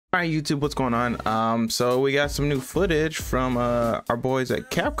All right, YouTube, what's going on? So we got some new footage from our boys at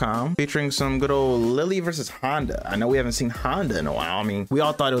Capcom featuring some good old Lily versus Honda. I know we haven't seen Honda in a while. I mean, we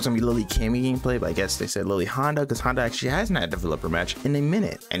all thought it was gonna be Lily Cammy gameplay, but I guess they said Lily Honda because Honda actually hasn't had a developer match in a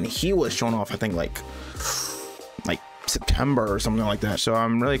minute, and he was shown off, I think, like September or something like that. So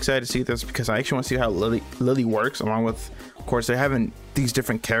I'm really excited to see this because I actually want to see how Lily works, along with, of course, they're having these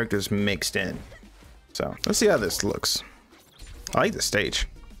different characters mixed in. So let's see how this looks. I like the stage.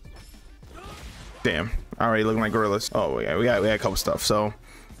 Damn, already looking like gorillas. Oh yeah, we got a couple stuff. So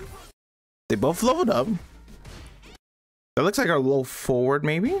they both leveled up. That looks like our low forward,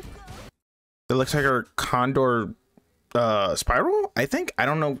 maybe. That looks like our Condor spiral, I think. I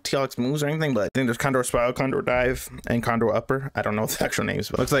don't know TLX moves or anything, but I think there's Condor spiral, Condor dive, and Condor upper. I don't know the actual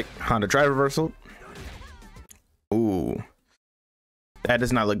names, but looks like Honda drive reversal. Ooh, that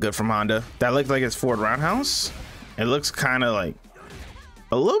does not look good from Honda. That looks like it's forward roundhouse. It looks kind of like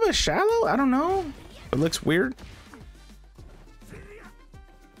a little bit shallow. I don't know. It looks weird.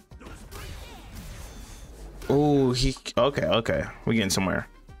 Oh, okay. We're getting somewhere.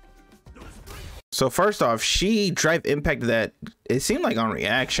 So first off, she drive impacted that. It seemed like on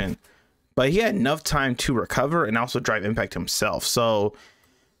reaction, but he had enough time to recover and also drive impact himself. So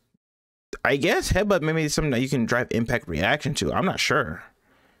I guess headbutt maybe something that you can drive impact reaction to. I'm not sure.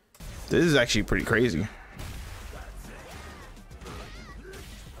 This is actually pretty crazy.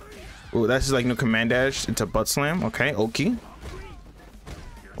 Oh, that's just like no command dash into butt slam. Okay, Oki.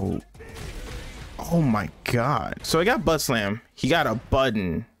 Oh my god. So I got butt slam. He got a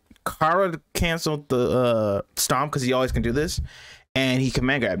button. Kara canceled the stomp because he always can do this, and he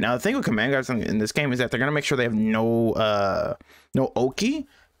command grab. Now the thing with command grabs in this game is that they're gonna make sure they have no Oki.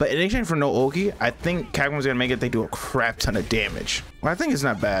 But in exchange for no Oki, I think Capcom's gonna make it they do a crap ton of damage. Well, I think it's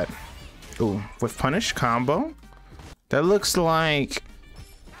not bad. Ooh, with punish combo. That looks like,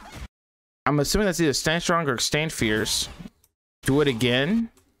 I'm assuming that's either stand strong or stand fierce. Do it again.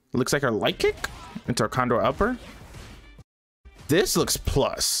 Looks like our light kick into our Condor upper. This looks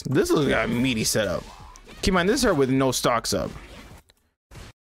plus. This looks like a meaty setup. Keep in mind, this is her with no stocks up.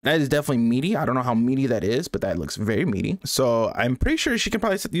 That is definitely meaty. I don't know how meaty that is, but that looks very meaty. So I'm pretty sure she can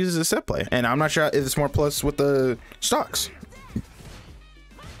probably use this as a set play. And I'm not sure if it's more plus with the stocks.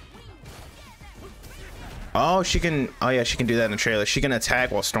 Oh, she can. Oh yeah, she can do that in the trailer. She can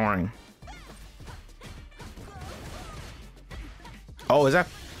attack while storing. Oh, is that?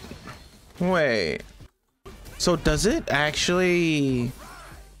 Wait. So does it actually?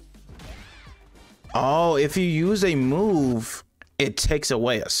 Oh, if you use a move, it takes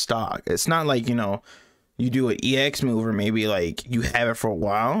away a stock. It's not like, you know, you do an EX move or maybe like you have it for a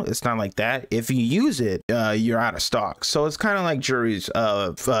while. It's not like that. If you use it, you're out of stock. So it's kind of like juries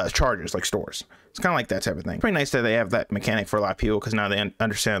of chargers, like stores. It's kind of like that type of thing. Pretty nice that they have that mechanic for a lot of people because now they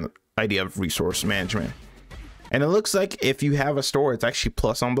understand the idea of resource management. And it looks like if you have a store, it's actually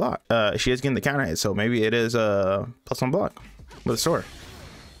plus on block. She is getting the counter hit, so maybe it is plus on block with a store.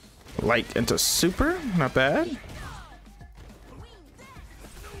 Light into super, not bad.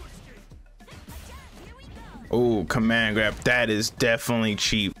 Oh, command grab. That is definitely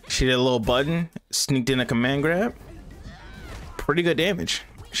cheap. She did a little button, sneaked in a command grab. Pretty good damage.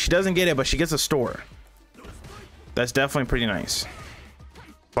 She doesn't get it, but she gets a store. That's definitely pretty nice.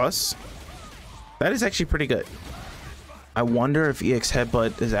 Plus, that is actually pretty good. I wonder if EX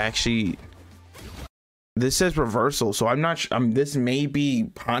headbutt is actually. This says reversal, so I'm not sure. This may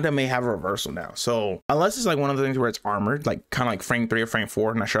be Honda may have a reversal now. So unless it's like one of the things where it's armored, like kind of like frame 3 or frame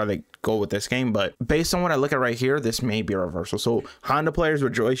 4, I'm not sure how they go with this game. But based on what I look at right here, this may be a reversal. So Honda players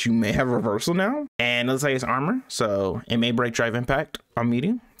rejoice, you may have a reversal now, and it looks like it's armor, so it may break drive impact on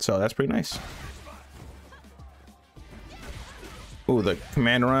medium. So that's pretty nice. Oh, the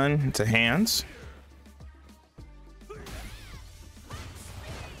command run into hands.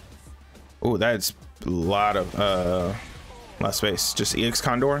 Oh, that's a lot of space. Just EX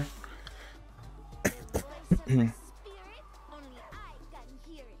Condor.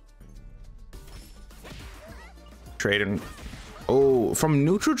 Trading. Oh, from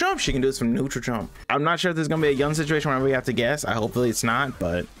neutral jump, she can do this from neutral jump. I'm not sure if there's gonna be a young situation where we have to guess. Hopefully it's not,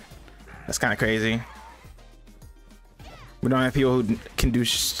 but that's kind of crazy. We don't have people who can do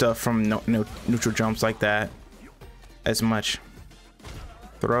stuff from neutral jumps like that as much.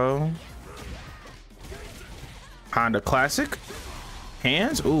 Throw. Honda classic.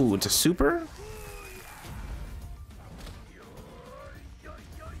 Hands. Ooh, it's a super.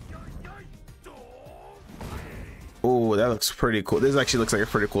 Oh, that looks pretty cool. This actually looks like a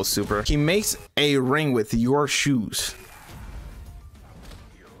pretty cool super. He makes a ring with your shoes.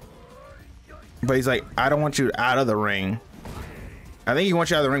 But he's like, I don't want you out of the ring. I think he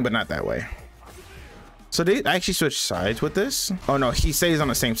wants you out of the ring, but not that way. So they actually switch sides with this. Oh no, he stays on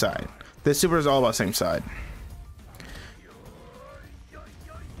the same side. This super is all about same side.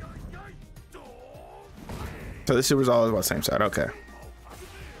 So this super is all about same side. Okay.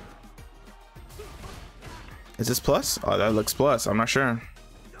 Is this plus? Oh, that looks plus. I'm not sure.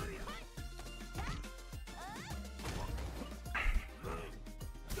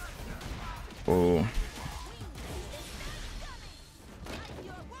 Oh.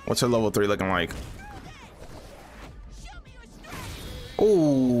 What's her level 3 looking like?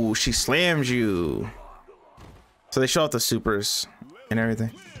 Oh, she slams you. So they show off the supers and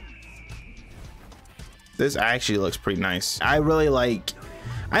everything. This actually looks pretty nice. I like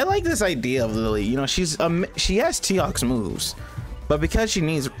this idea of Lily. You know, she has T-Hawk's moves, but because she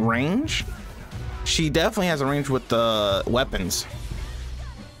needs range, she definitely has a range with the weapons.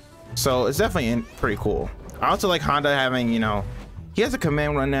 So it's definitely pretty cool. I also like Honda having, you know, he has a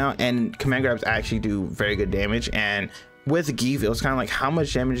command run now, and command grabs actually do very good damage. And with Geef, it was kind of like, how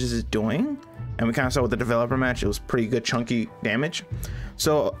much damage is it doing? And we kind of saw with the developer match, it was pretty good chunky damage.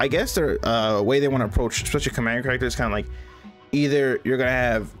 So I guess their way they want to approach especially command character is kind of like, either you're gonna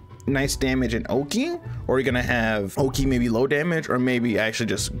have nice damage in Oki, or you're gonna have Oki maybe low damage, or maybe actually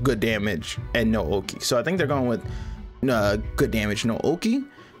just good damage and no Oki. So I think they're going with good damage, no Oki,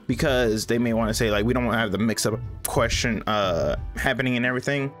 because they may want to say like, we don't want to have the mix-up question happening and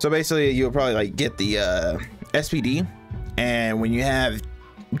everything. So basically you'll probably like get the SPD, and when you have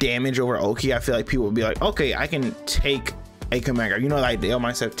damage over Oki, I feel like people will be like, okay, I can take a command grab. You know, like they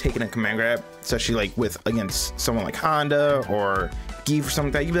might have taken a command grab, especially like with against someone like Honda or Geef or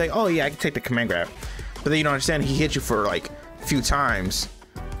something like that. You'd be like, oh yeah, I can take the command grab. But then you don't understand, he hit you for like a few times,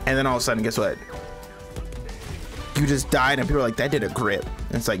 and then all of a sudden, guess what? You just died, and people are like, that did a grip.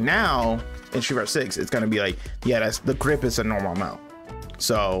 And it's like, now in Street Fighter 6, it's gonna be like, yeah, that's the grip is a normal amount.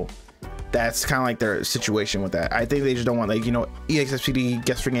 So that's kind of like their situation with that. I think they just don't want, like, you know, EXSPD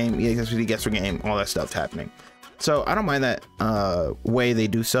gets for game, EXSPD gets for game, all that stuff happening. So I don't mind that way they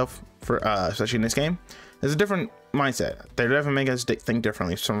do stuff for especially in this game. There's a different mindset. They're definitely making us think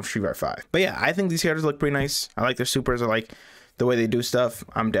differently from Street Fighter 5. But yeah, I think these characters look pretty nice. I like their supers. I like the way they do stuff.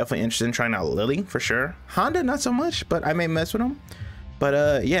 I'm definitely interested in trying out Lily for sure. Honda, not so much, but I may mess with them.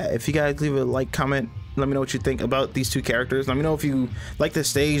 But yeah, if you guys leave a like, comment, let me know what you think about these two characters. Let me know if you like the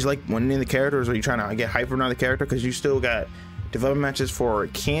stage, like one of the characters, or you trying to get hype for another character, because you still got development matches for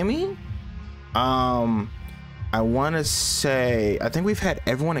Cammy. I want to say, I think we've had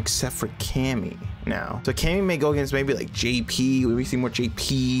everyone except for Cammy now. So Cammy may go against maybe like JP. Will we see more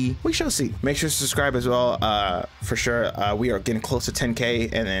JP? We shall see. Make sure to subscribe as well, for sure. We are getting close to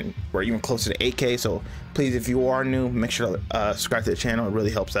 10K, and then we're even closer to 8K. So please, if you are new, make sure to subscribe to the channel. It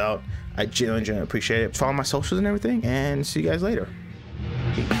really helps out. I genuinely appreciate it. Follow my socials and everything, and see you guys later.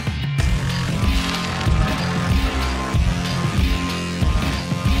 Peace.